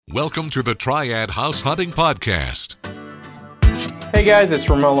Welcome to the Triad House Hunting Podcast. Hey guys, it's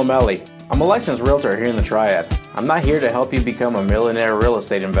Ramon Lamelli. I'm a licensed realtor here in the Triad. I'm not here to help you become a millionaire real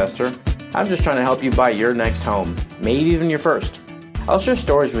estate investor. I'm just trying to help you buy your next home, maybe even your first. I'll share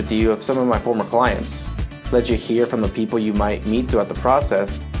stories with you of some of my former clients, let you hear from the people you might meet throughout the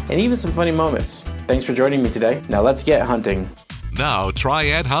process, and even some funny moments. Thanks for joining me today. Now let's get hunting. Now,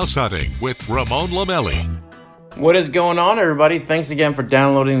 Triad House Hunting with Ramon Lamelli. What is going on, everybody? Thanks again for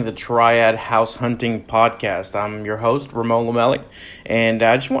downloading the Triad House Hunting Podcast. I'm your host, Ramon Lamelli, and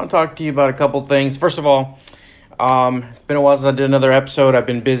I just want to talk to you about a couple things. First of all, it's been a while since I did another episode. I've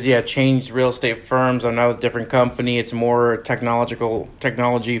been busy. I changed real estate firms. I'm now with a different company. It's more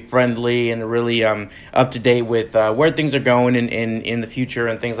technology friendly, and really up to date with where things are going in the future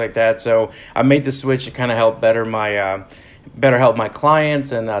and things like that. So I made the switch to kind of help better help my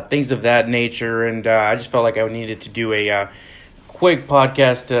clients and things of that nature. And I just felt like I needed to do a quick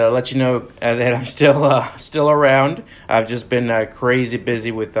podcast to let you know that I'm still around. I've just been crazy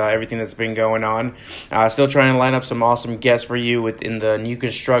busy with everything that's been going on. Still trying to line up some awesome guests for you within the new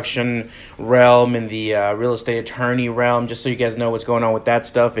construction realm and the real estate attorney realm, just so you guys know what's going on with that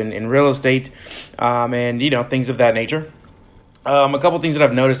stuff in real estate and things of that nature. A couple things that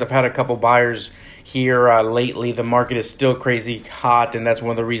I've noticed. I've had a couple buyers here lately. The market is still crazy hot, and that's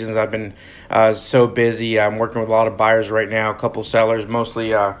one of the reasons I've been so busy. I'm working with a lot of buyers right now, a couple sellers,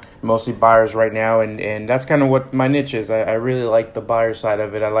 mostly buyers right now, and that's kind of what my niche is. I really like the buyer side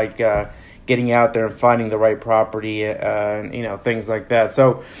of it. I like getting out there and finding the right property, things like that.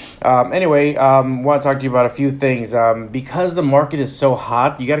 So anyway, want to talk to you about a few things. Because the market is so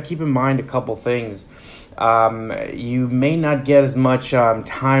hot, you got to keep in mind a couple things. You may not get as much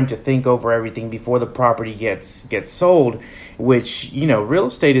time to think over everything before the property gets sold, which, real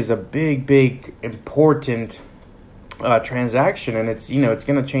estate is a big, important transaction, and it's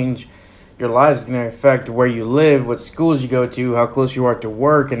going to change your life. It's going to affect where you live, what schools you go to, how close you are to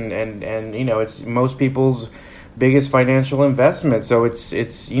work, and it's most people's biggest financial investment. So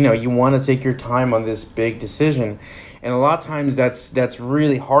it's you want to take your time on this big decision. And a lot of times that's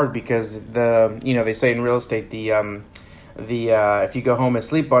really hard because they say in real estate the if you go home and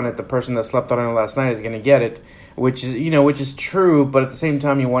sleep on it, the person that slept on it last night is going to get it, which is true. But at the same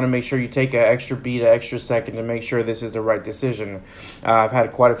time, you want to make sure you take an extra beat, an extra second to make sure this is the right decision. I've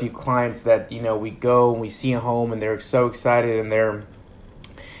had quite a few clients that we go and we see a home and they're so excited and they're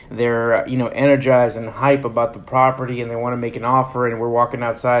energized and hype about the property and they want to make an offer, and we're walking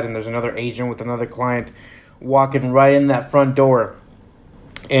outside and there's another agent with another client walking right in that front door,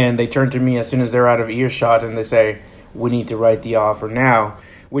 and they turn to me as soon as they're out of earshot and they say, "We need to write the offer now,"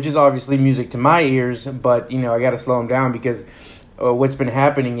 which is obviously music to my ears, but I got to slow them down because what's been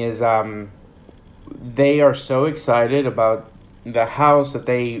happening is they are so excited about the house that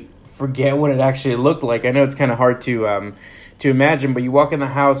they forget what it actually looked like. I know it's kind of hard to imagine, but you walk in the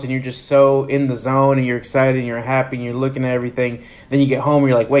house and you're just so in the zone and you're excited and you're happy and you're looking at everything. Then you get home and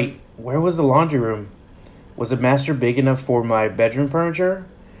you're like, wait, where was the laundry room? Was the master big enough for my bedroom furniture?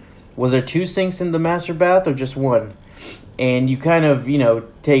 Was there 2 sinks in the master bath or just one? And you kind of, you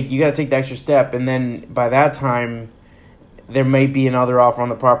got to take the extra step. And then by that time, there may be another offer on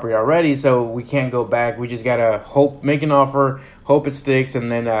the property already, so we can't go back. We just got to make an offer, hope it sticks, and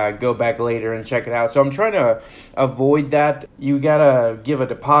then go back later and check it out. So I'm trying to avoid that. You got to give a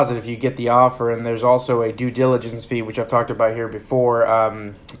deposit if you get the offer, and there's also a due diligence fee, which I've talked about here before,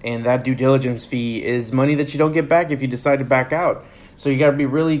 and that due diligence fee is money that you don't get back if you decide to back out. So you got to be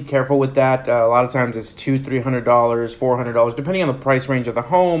really careful with that. A lot of times it's $200, $300, $400, depending on the price range of the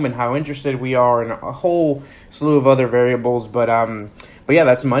home and how interested we are, and a whole slew of other variables. But yeah,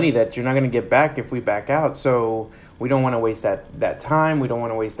 that's money that you're not going to get back if we back out. So we don't want to waste that time. We don't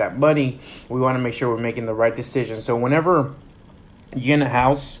want to waste that money. We want to make sure we're making the right decision. So whenever you get in a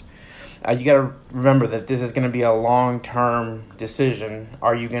house, you got to remember that this is going to be a long-term decision.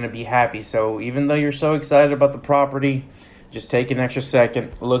 Are you going to be happy? So even though you're so excited about the property, just take an extra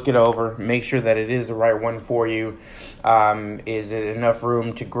second, look it over, make sure that it is the right one for you. Is it enough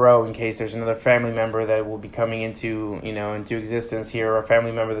room to grow in case there's another family member that will be coming into existence here, or a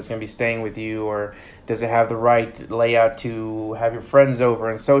family member that's going to be staying with you? Or does it have the right layout to have your friends over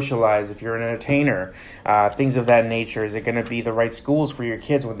and socialize if you're an entertainer? Things of that nature. Is it going to be the right schools for your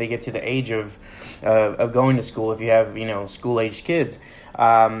kids when they get to the age of going to school, if you have, school-aged kids?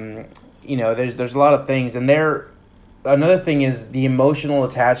 There's a lot of things, and another thing is the emotional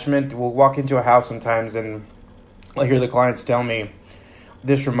attachment. We'll walk into a house sometimes and I'll hear the clients tell me,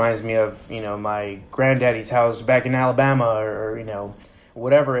 this reminds me of, my granddaddy's house back in Alabama, or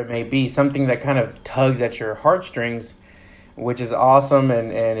whatever it may be, something that kind of tugs at your heartstrings. which is awesome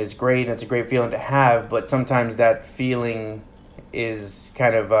and it's great, and it's a great feeling to have. But sometimes that feeling is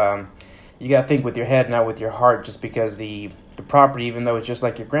kind of, you got to think with your head, not with your heart, just because the property, even though it's just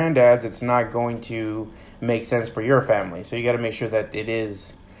like your granddad's, it's not going to make sense for your family. So you got to make sure that it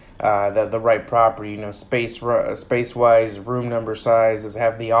is the right property, space-wise, room number size. Does it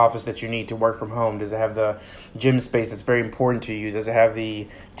have the office that you need to work from home? Does it have the gym space that's very important to you? Does it have the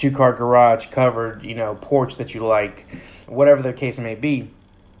 2-car garage covered, porch that you like? Whatever the case may be.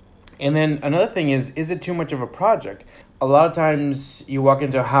 And then another thing is it too much of a project? A lot of times you walk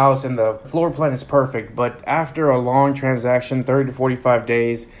into a house and the floor plan is perfect, but after a long transaction, 30 to 45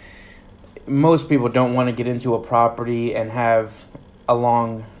 days, most people don't want to get into a property and have a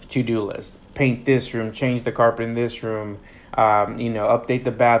long to-do list. Paint this room, change the carpet in this room, update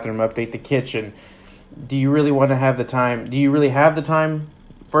the bathroom, update the kitchen. Do you really want to have the time? Do you really have the time?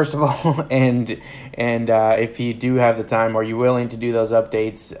 First of all, and if you do have the time, are you willing to do those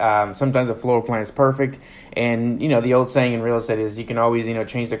updates? Sometimes a floor plan is perfect, and the old saying in real estate is you can always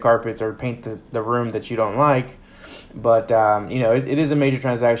change the carpets or paint the room that you don't like. But it is a major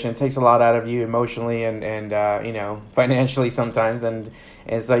transaction. It takes a lot out of you emotionally and financially sometimes, and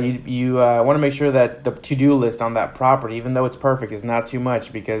so you want to make sure that the to-do list on that property, even though it's perfect, is not too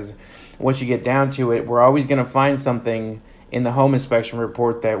much, because once you get down to it, we're always going to find something in the home inspection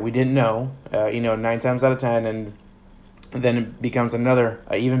report that we didn't know, 9 times out of 10, and then it becomes another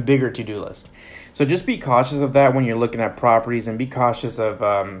even bigger to-do list. So just be cautious of that when you're looking at properties, and be cautious of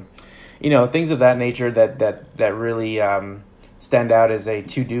things of that nature that really stand out as a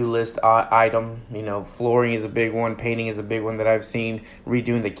to-do list item. Flooring is a big one, painting is a big one that I've seen,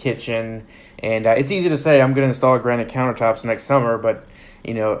 redoing the kitchen, and it's easy to say I'm going to install granite countertops next summer, but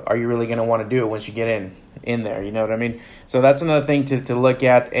are you really going to want to do it once you get in there? You know what I mean? So that's another thing to look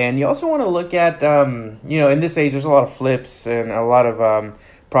at. And you also want to look at, in this age, there's a lot of flips and a lot of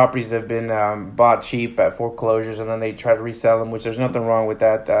properties that have been bought cheap at foreclosures, and then they try to resell them, which there's nothing wrong with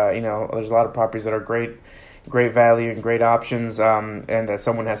that. There's a lot of properties that are great value and great options, and that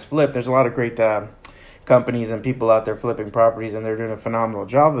someone has flipped. There's a lot of great companies and people out there flipping properties, and they're doing a phenomenal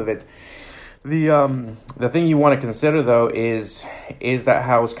job of it. The thing you want to consider, though, is that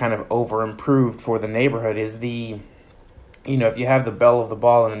house kind of over improved for the neighborhood? Is if you have the belle of the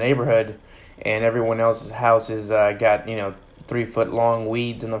ball in the neighborhood and everyone else's house is got 3-foot long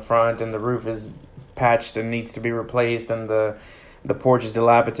weeds in the front, and the roof is patched and needs to be replaced, and the porch is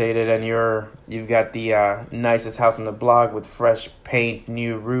dilapidated, and you've got the nicest house on the block with fresh paint,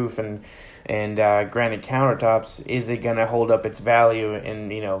 new roof, and granite countertops, is it going to hold up its value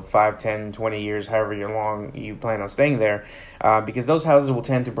in 5, 10, 20 years, however long you plan on staying there? Because those houses will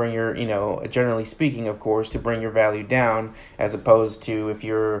tend to bring your, generally speaking, of course, to bring your value down, as opposed to if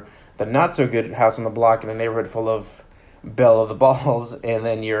you're the not so good house on the block in a neighborhood full of belle of the balls, and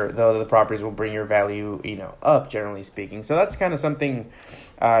then the properties will bring your value up, generally speaking. So that's kind of something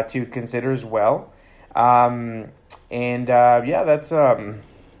to consider as well. That's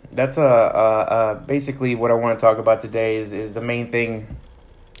basically what I want to talk about today is the main thing.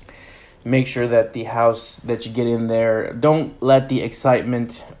 Make sure that the house that you get in there, don't let the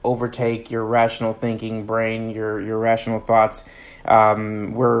excitement overtake your rational thinking brain, your rational thoughts.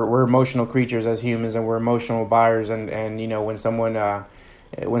 We're emotional creatures as humans, and we're emotional buyers, and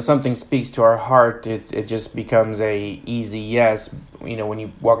when something speaks to our heart, it just becomes a easy yes. When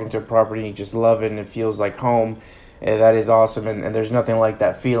you walk into a property, you just love it and it feels like home. That is awesome, and there's nothing like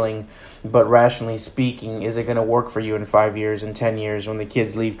that feeling. But rationally speaking, is it going to work for you in 5 years, in 10 years? When the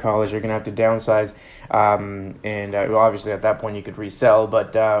kids leave college, you're going to have to downsize, obviously at that point you could resell.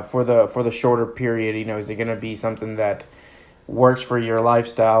 But for the shorter period, is it going to be something that works for your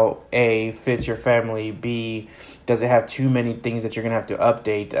lifestyle? A, fits your family. B, does it have too many things that you're going to have to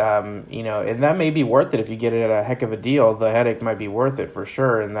update? And that may be worth it if you get it at a heck of a deal. The headache might be worth it for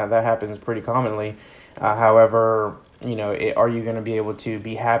sure, and that happens pretty commonly. However, are you going to be able to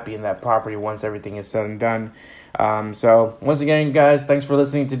be happy in that property once everything is said and done? So once again, guys, thanks for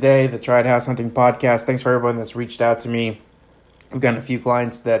listening today, the Triad House Hunting Podcast. Thanks for everyone that's reached out to me. We've gotten a few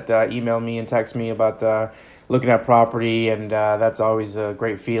clients that email me and text me about looking at property, and that's always a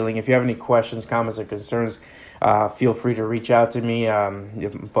great feeling. If you have any questions, comments, or concerns, feel free to reach out to me. I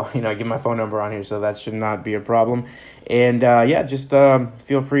give my phone number on here, so that should not be a problem. And just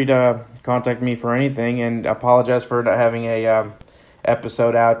feel free to contact me for anything. And apologize for not having a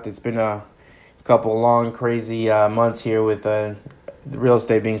episode out. It's been a couple long, crazy months here with the real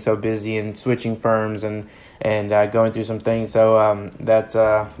estate being so busy and switching firms and going through some things. So that's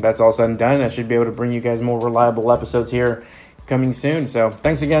all said and done. I should be able to bring you guys more reliable episodes here coming soon. So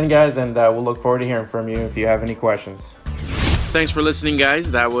thanks again, guys, and we'll look forward to hearing from you if you have any questions. Thanks for listening, guys.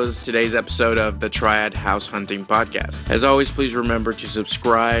 That was today's episode of the Triad House Hunting Podcast. As always, please remember to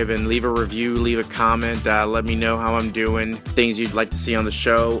subscribe and leave a review, leave a comment. Let me know how I'm doing, things you'd like to see on the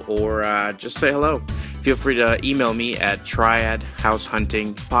show, or just say hello. Feel free to email me at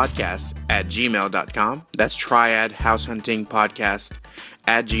triadhousehuntingpodcast@gmail.com. That's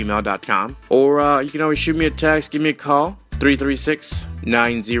triadhousehuntingpodcast@gmail.com. Or you can always shoot me a text, give me a call,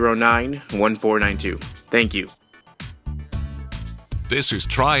 336-909-1492. Thank you. This is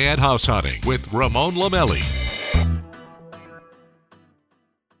Triad House Hunting with Ramon Lamelli.